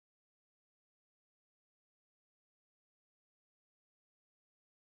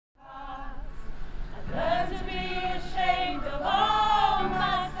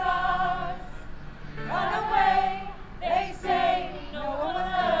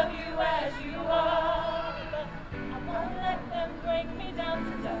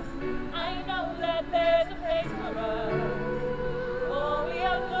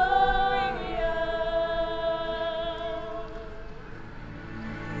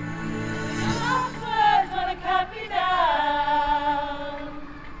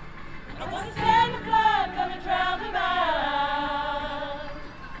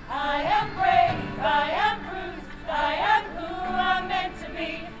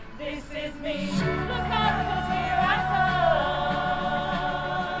This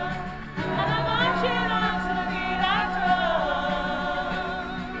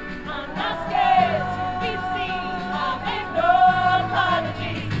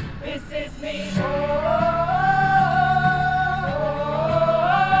is me.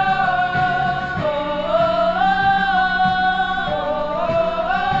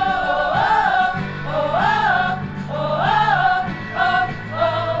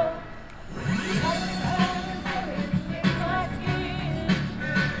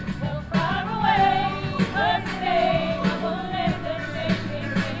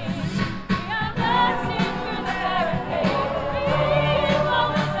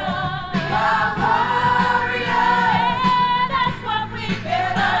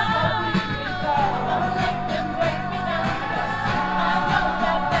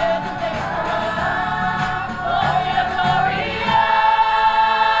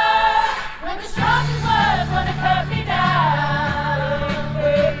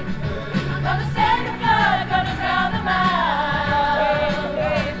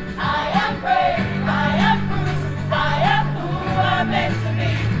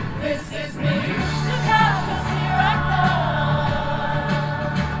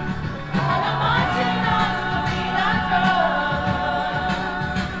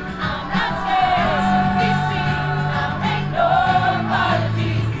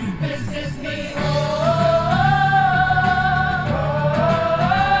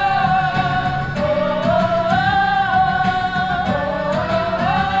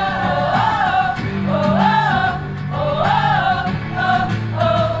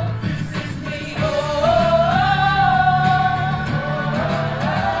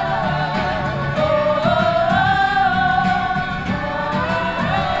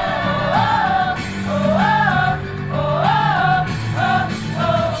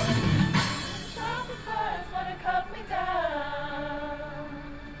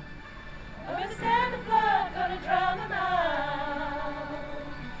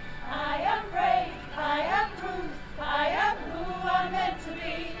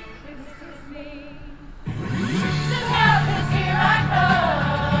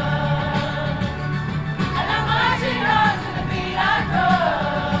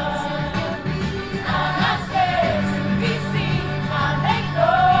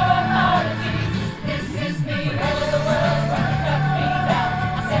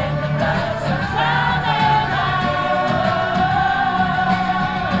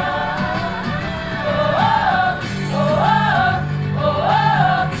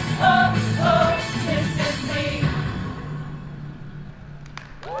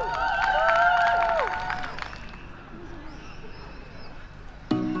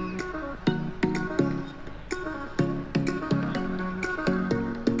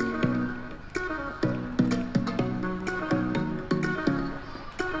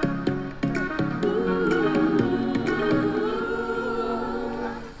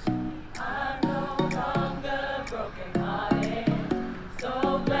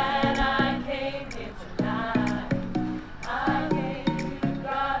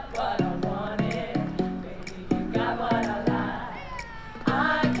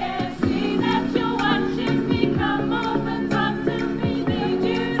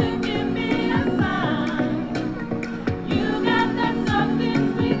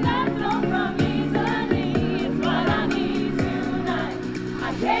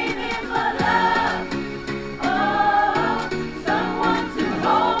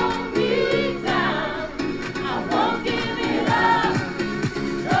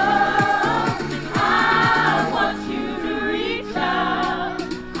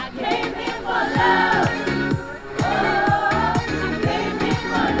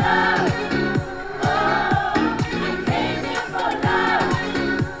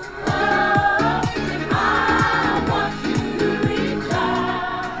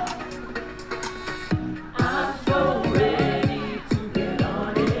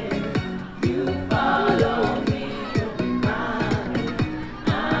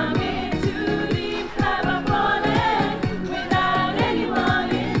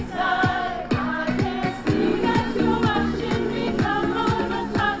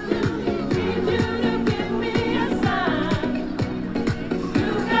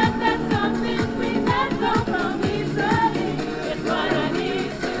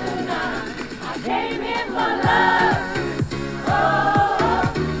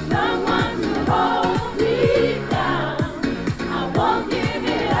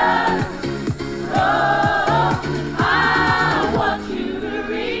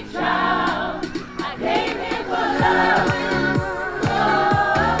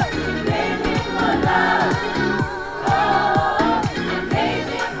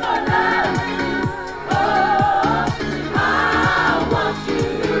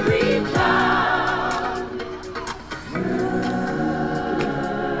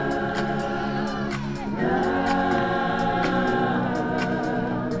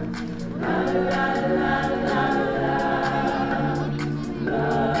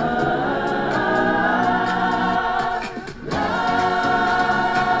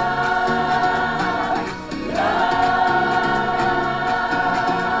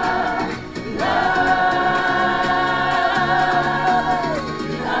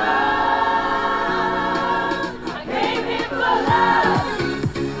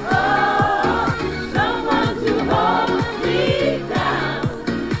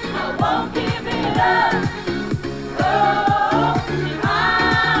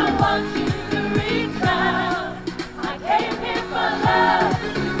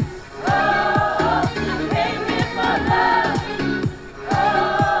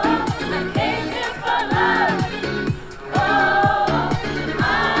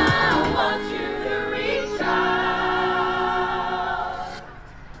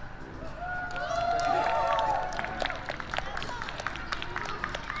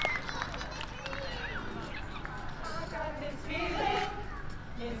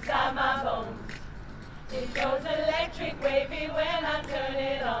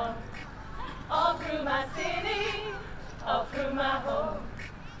 through my home.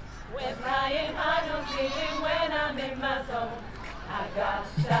 We're flying high, no ceiling when I'm in my zone. I got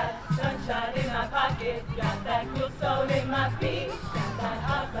that sunshine in my pocket, got that cool soul in my feet, got that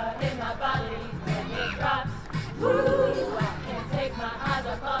hot blood in my body when it drops. Woo! I can't take my eyes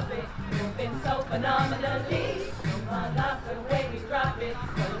off of it, moving so phenomenally. I love the way we drop it,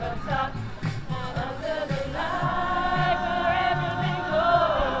 so don't stop. Under the light where everything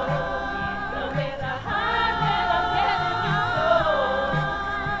goes, no matter how well I'm getting you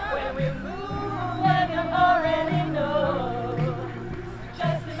close. When we move, well you already know.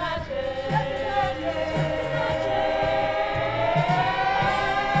 Just imagine.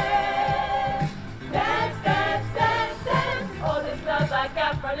 Dance, dance, dance, dance. All this love I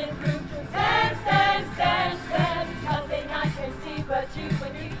got running through. Dance, dance, dance, dance. Nothing I can see but you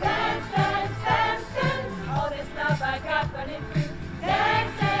when you dance, dance, dance, dance. All this love I got running through.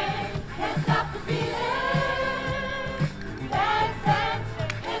 Dancing, can't stop the feeling. Dance, dance,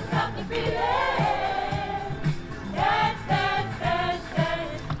 can't stop the feeling. Dance, dance, dance,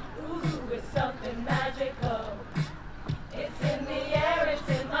 dance. Ooh, it's something magical. It's in the air, it's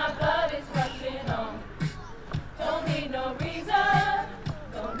in my blood, it's rushing on. Don't need no reason,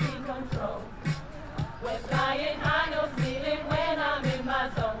 don't need control. We're flying high, no ceiling when I'm in my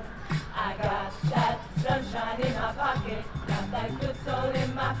zone. I got that sunshine in my pocket, got that good soul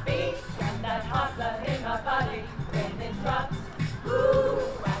in my feet, got that hot blood in my body when it drops. Ooh,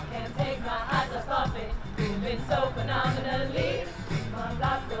 I can't take my eyes off of it, moving so phenomenally. I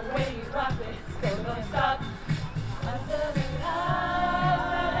love the way you drop it, so don't stop. Under the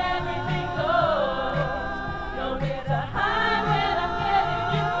lights and everything goes, no matter how well I'm getting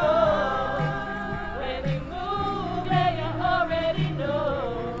you close. When you move, yeah, you already know.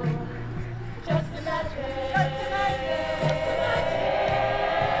 Just imagine. Just imagine.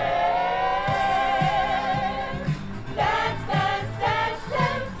 Dance, dance, dance,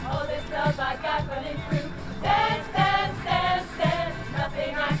 dance. All this love I got running through. Dance, dance, dance, dance.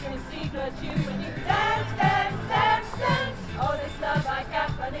 Nothing I can see but you when you dance, dance, dance, dance. All this love I got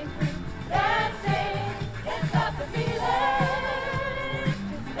running through. Dancing, can't stop the feeling.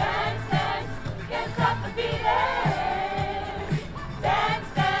 Just dance, dance, can't stop the feeling. Dance,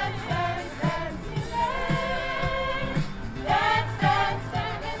 dance, dance, dance, feeling. Dance, dance,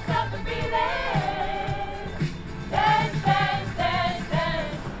 dance, can't stop the feeling. Dance, dance, dance,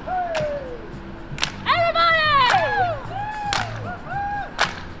 dance. Everybody!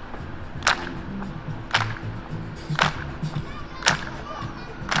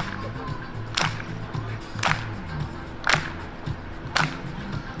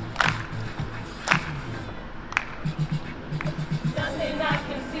 Nothing I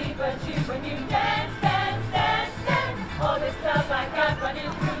can see but you when you dance, dance, dance, dance. All this love I got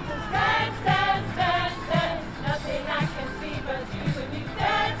running through. Just dance, dance, dance, dance. Nothing I can see but you when you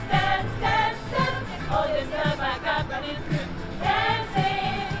dance, dance, dance, dance. All this love I got running through.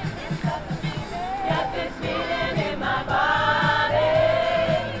 Dancing, got this feeling in my body.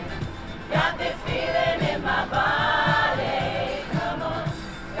 Got this feeling in my body. Come on,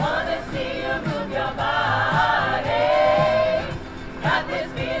 wanna see you move your body. Got this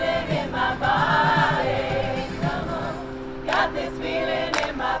feeling in my body. Come on, got this feeling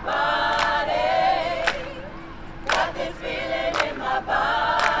in my body. Got this feeling in my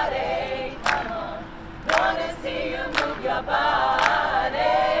body. Come on, wanna see you move your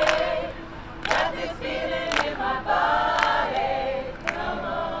body. Got this feeling in my body. Come on.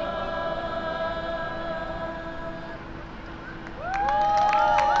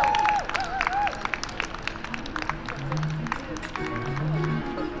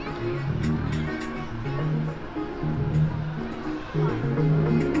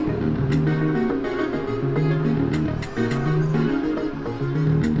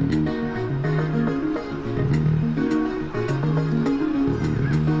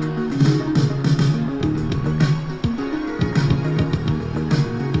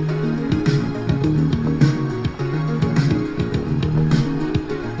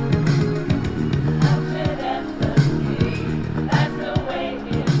 That's the way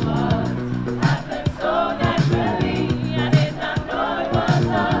it was. Happened so naturally. I did not know it was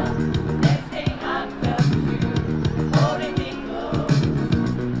us. Next thing I felt you holding me close.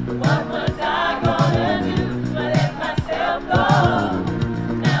 What was I gonna do? I let myself go.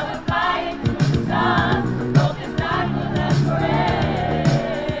 Now we're flying through the stars. Hope this night will last forever.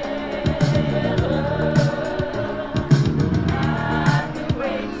 I've been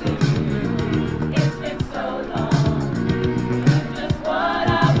waiting. It's been so long. Just what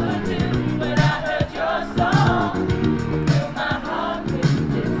I would do when I heard your song. Fill my heart with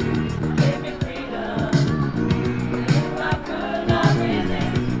this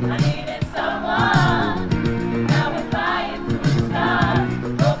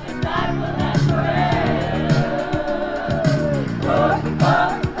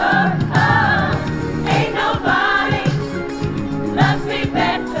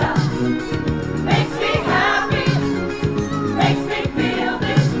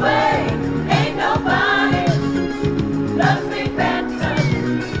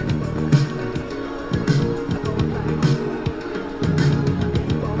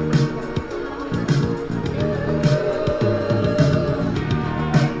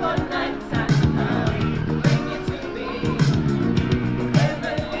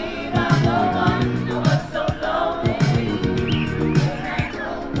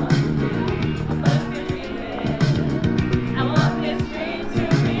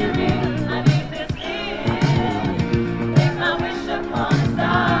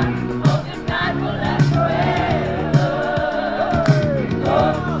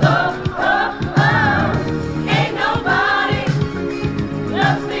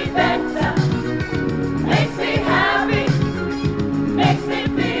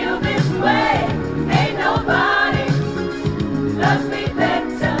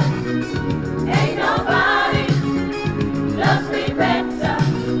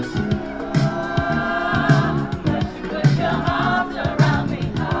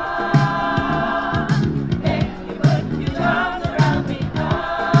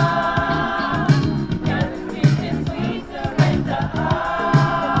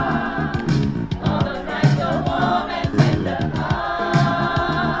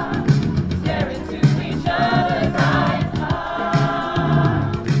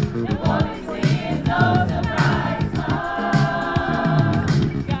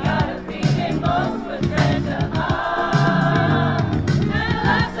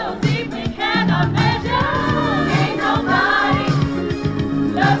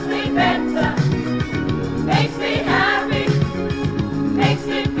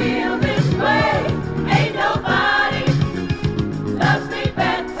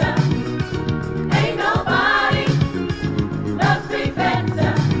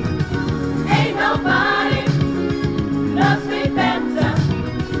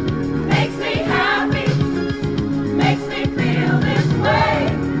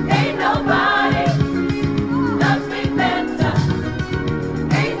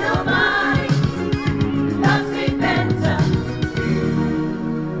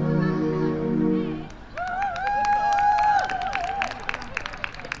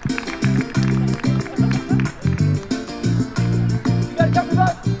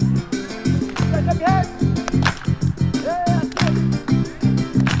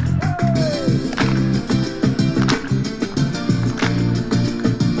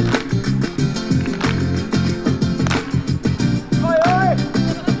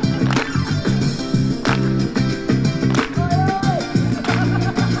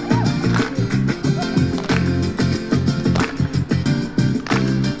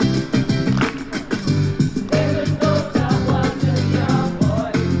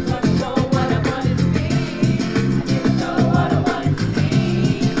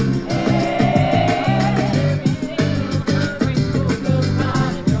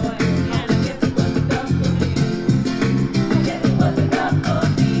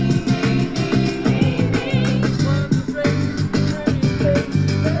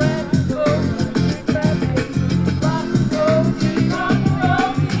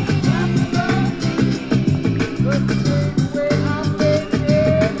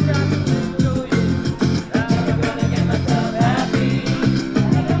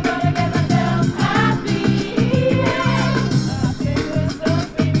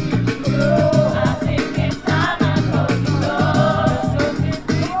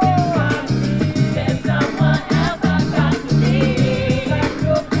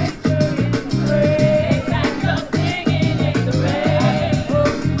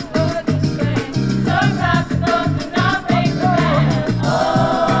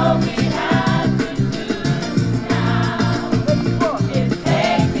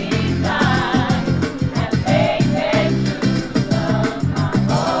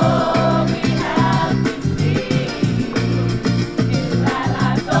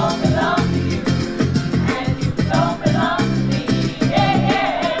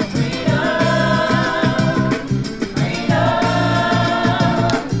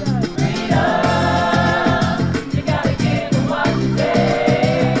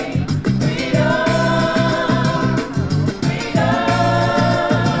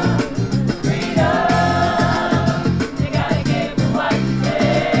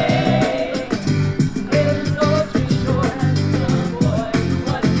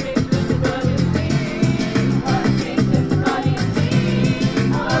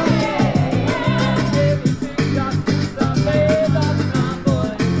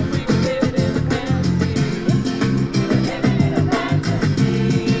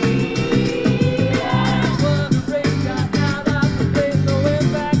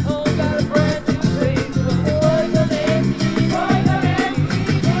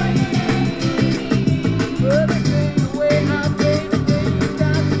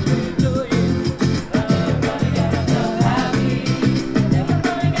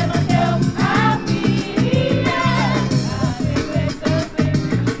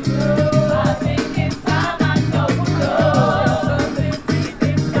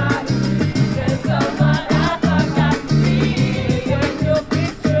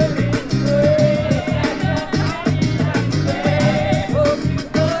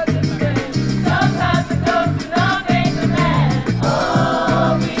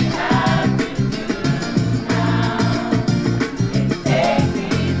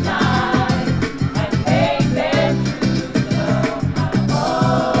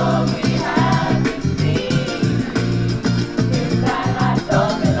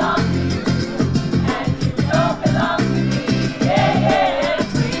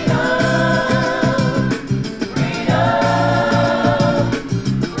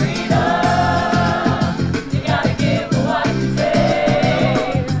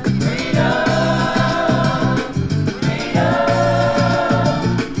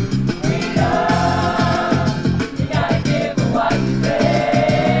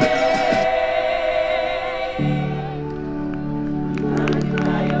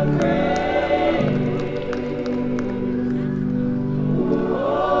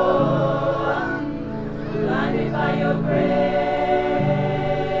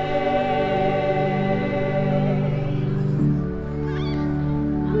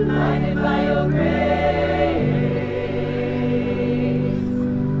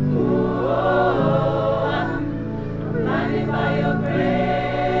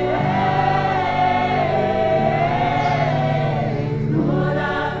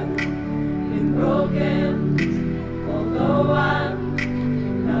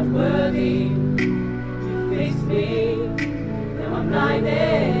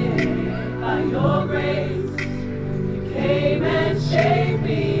your grace. You came and saved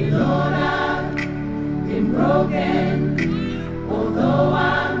me, Lord, I've been broken. Although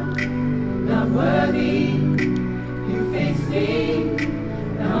I'm not worthy, you fixed me.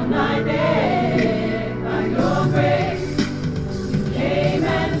 Now 9 days